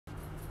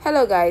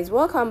Hello guys,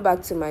 welcome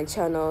back to my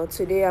channel.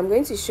 Today I'm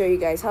going to show you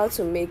guys how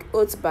to make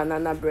oat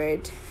banana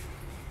bread.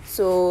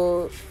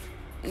 So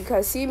you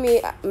can see me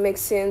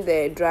mixing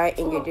the dry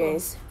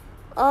ingredients.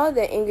 All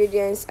the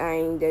ingredients are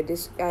in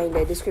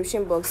the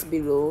description box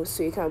below,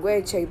 so you can go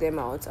and check them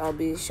out. I'll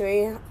be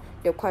showing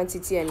the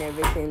quantity and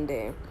everything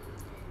there.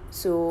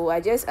 So I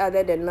just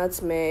added the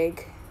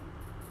nutmeg,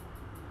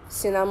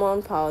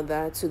 cinnamon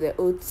powder to the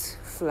oat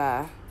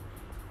flour.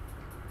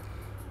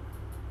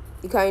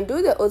 You can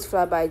do the oat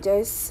flour by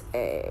just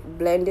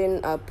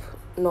blending up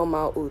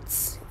normal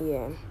oats.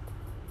 Yeah.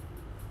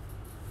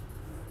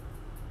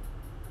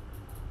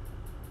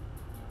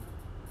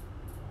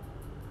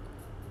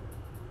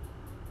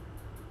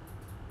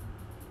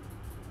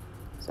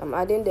 So I'm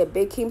adding the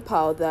baking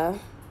powder,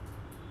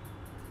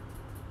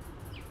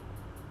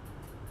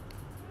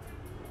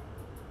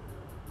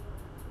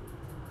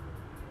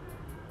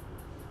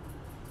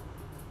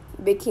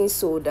 baking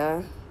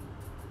soda,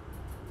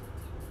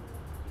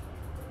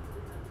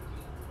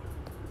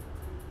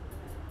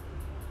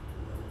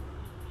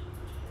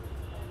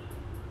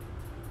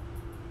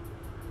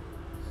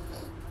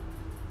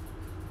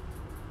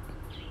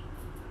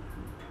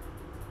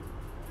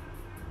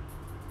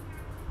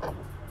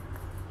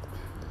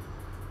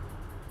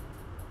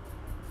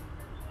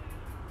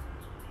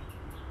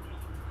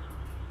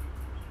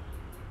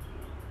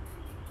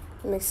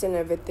 mixing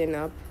everything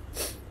up.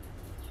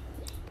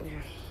 Yeah.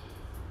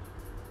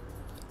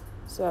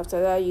 So after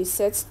that, you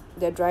set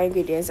the dry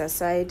ingredients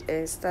aside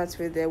and start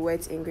with the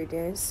wet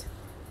ingredients.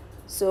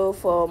 So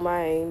for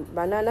my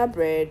banana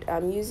bread,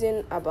 I'm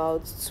using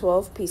about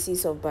 12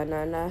 pieces of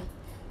banana.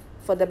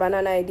 For the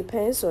banana, it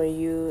depends on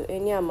you.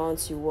 Any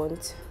amount you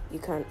want, you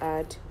can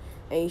add.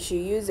 And you should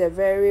use the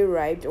very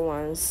ripe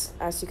ones,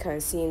 as you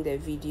can see in the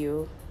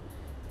video.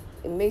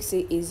 It makes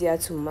it easier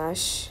to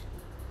mash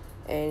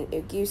and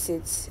it gives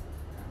it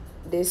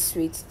this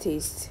sweet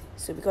taste.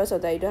 So because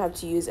of that, you don't have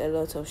to use a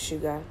lot of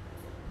sugar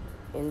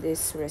in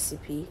this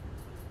recipe.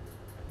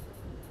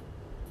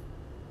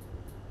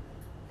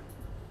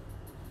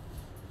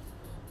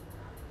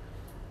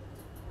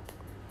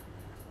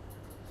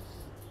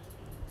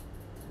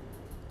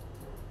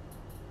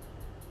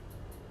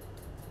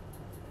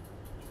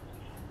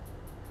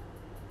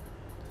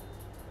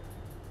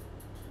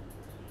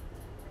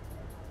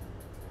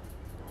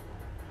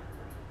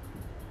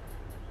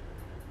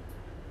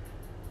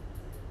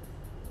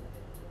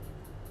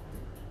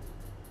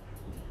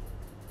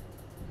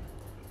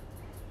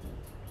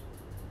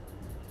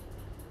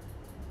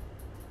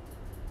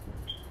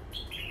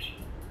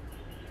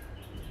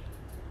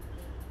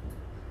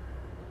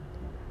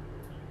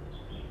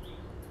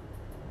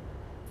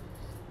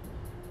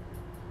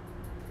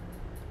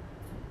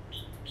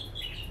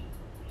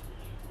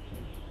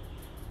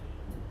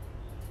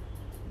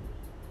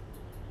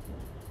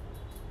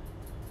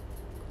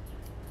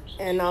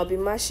 And I'll be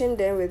mashing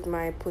them with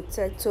my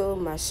potato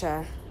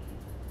masher.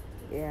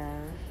 Yeah,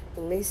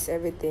 it makes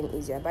everything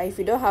easier. But if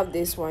you don't have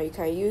this one, you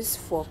can use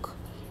fork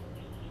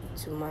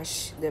to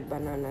mash the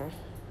banana.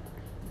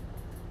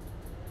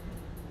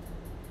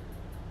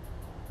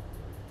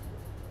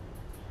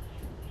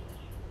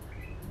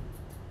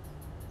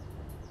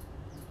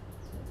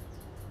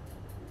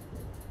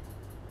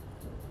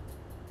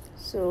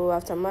 So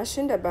after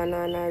mashing the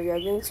banana, we are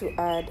going to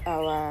add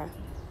our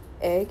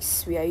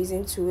eggs. We are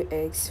using 2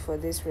 eggs for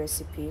this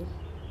recipe.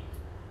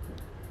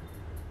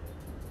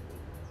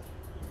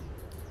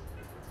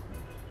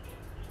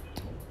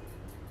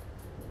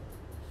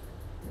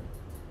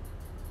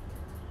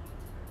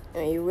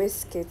 And you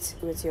whisk it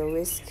with your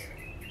whisk.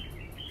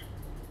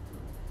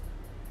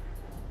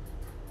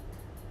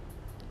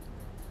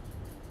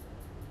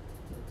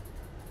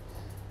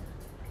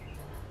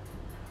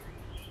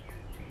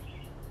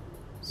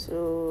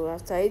 So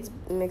after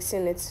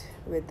mixing it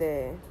with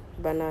the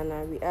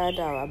banana, we add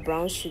our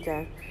brown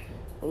sugar.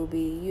 We'll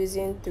be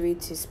using 3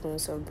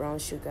 teaspoons of brown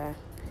sugar.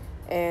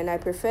 And I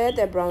prefer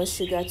the brown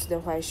sugar to the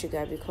white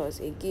sugar because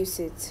it gives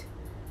it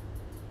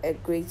a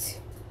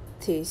great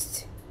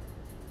taste.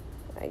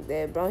 Like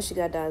the brown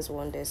sugar does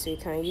wonders, so you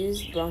can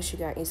use brown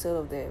sugar instead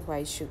of the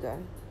white sugar.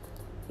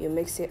 You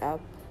mix it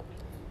up,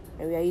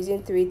 and we are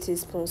using 3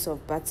 teaspoons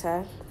of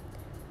butter.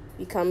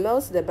 You can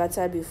melt the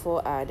butter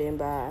before adding,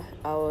 but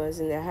I was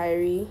in a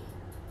hurry,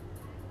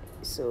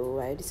 so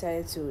I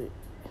decided to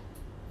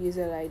use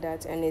it like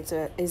that. And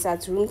it's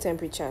at room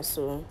temperature,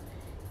 so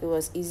it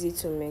was easy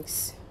to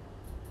mix.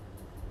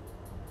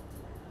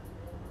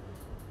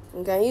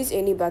 You can use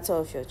any butter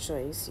of your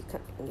choice. You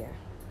can, yeah.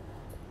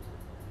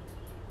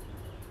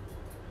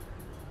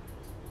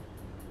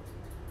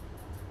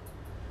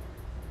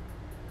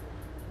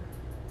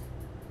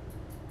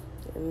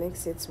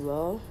 Mix it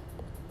well.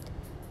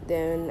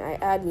 Then I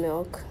add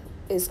milk.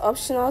 It's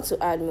optional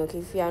to add milk.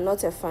 If you are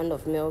not a fan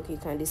of milk, you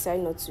can decide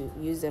not to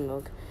use the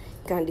milk.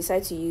 You can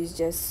decide to use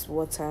just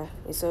water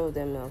instead of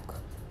the milk.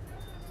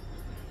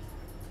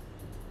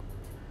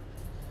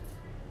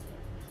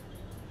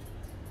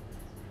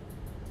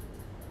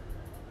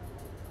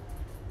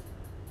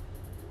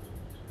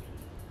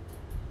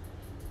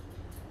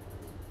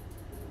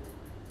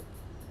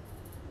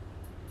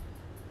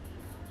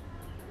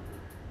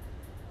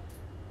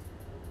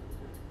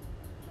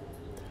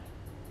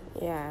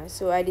 Yeah,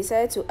 so I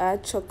decided to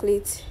add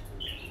chocolate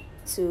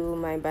to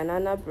my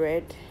banana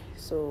bread.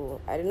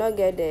 So I did not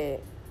get the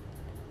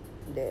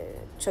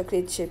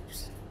chocolate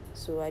chips,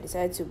 so I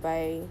decided to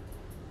buy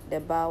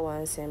the bar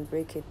ones and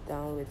break it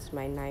down with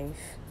my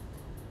knife.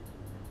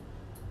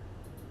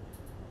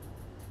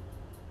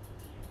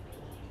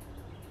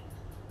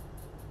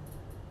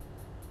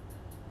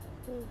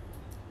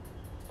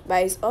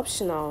 But it's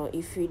optional.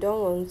 If you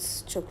don't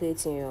want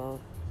chocolate in your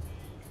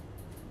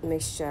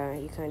mixture,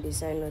 you can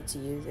decide not to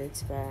use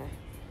it, but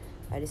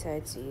I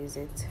decided to use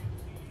it.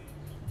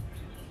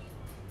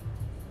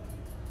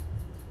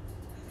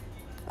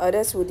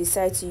 Others will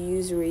decide to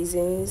use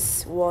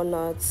raisins,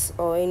 walnuts,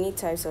 or any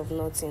types of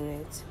nuts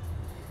in it.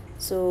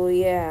 So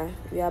yeah,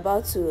 we're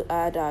about to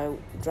add our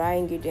dry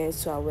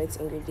ingredients to our wet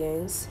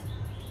ingredients.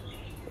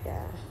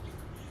 Yeah,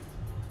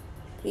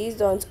 please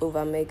don't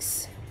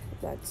overmix,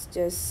 but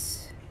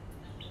just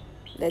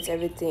let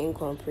everything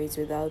incorporate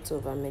without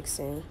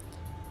overmixing.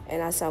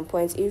 And at some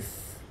point,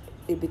 if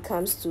it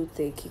becomes too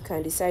thick, you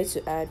can decide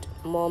to add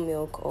more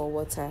milk or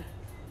water.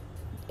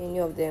 Any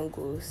of them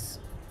goes.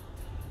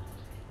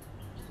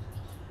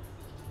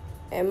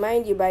 And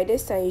mind you, by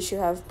this time you should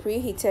have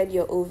preheated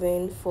your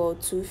oven for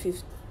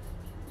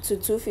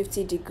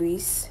 250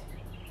 degrees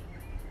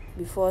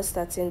before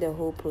starting the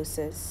whole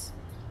process.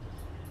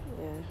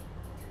 Yeah.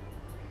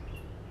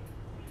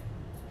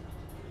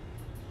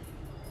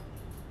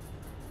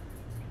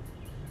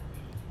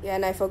 Yeah,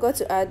 and I forgot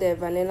to add the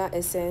vanilla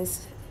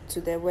essence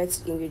to the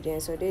wet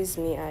ingredients. So this is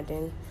me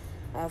adding.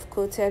 I've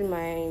coated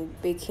my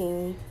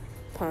baking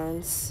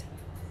pans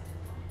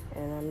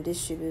and I'm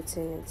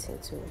distributing it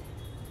into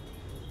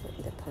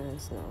the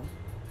pans now.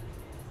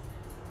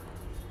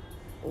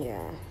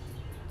 Yeah.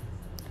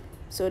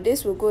 So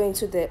this will go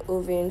into the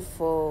oven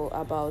for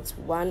about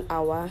 1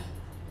 hour.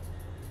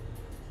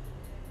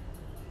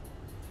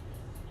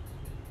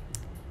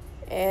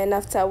 And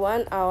after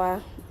 1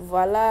 hour,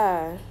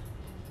 voila,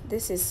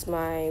 this is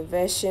my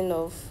version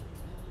of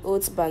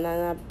oat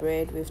banana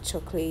bread with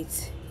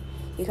chocolate.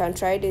 You can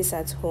try this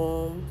at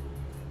home.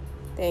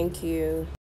 Thank you.